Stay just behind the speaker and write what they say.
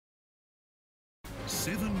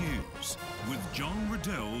7 News with John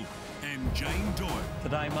Riddell and Jane Doyle.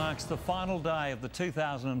 Today marks the final day of the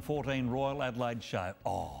 2014 Royal Adelaide Show.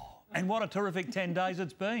 Oh, and what a terrific 10 days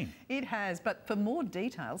it's been. It has, but for more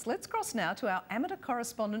details, let's cross now to our amateur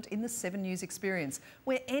correspondent in the 7 News experience,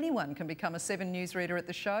 where anyone can become a 7 News reader at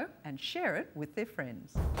the show and share it with their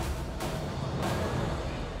friends.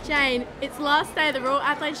 Jane, it's the last day of the Royal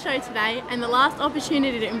Adelaide Show today and the last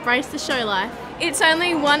opportunity to embrace the show life. It's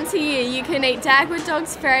only once a year you can eat Dagwood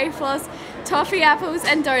dogs, fairy floss, toffee apples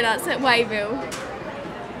and donuts at Wayville.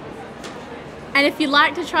 And if you'd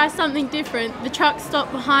like to try something different, the truck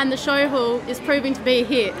stop behind the show hall is proving to be a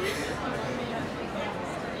hit.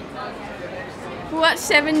 Watch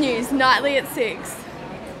 7 News nightly at 6.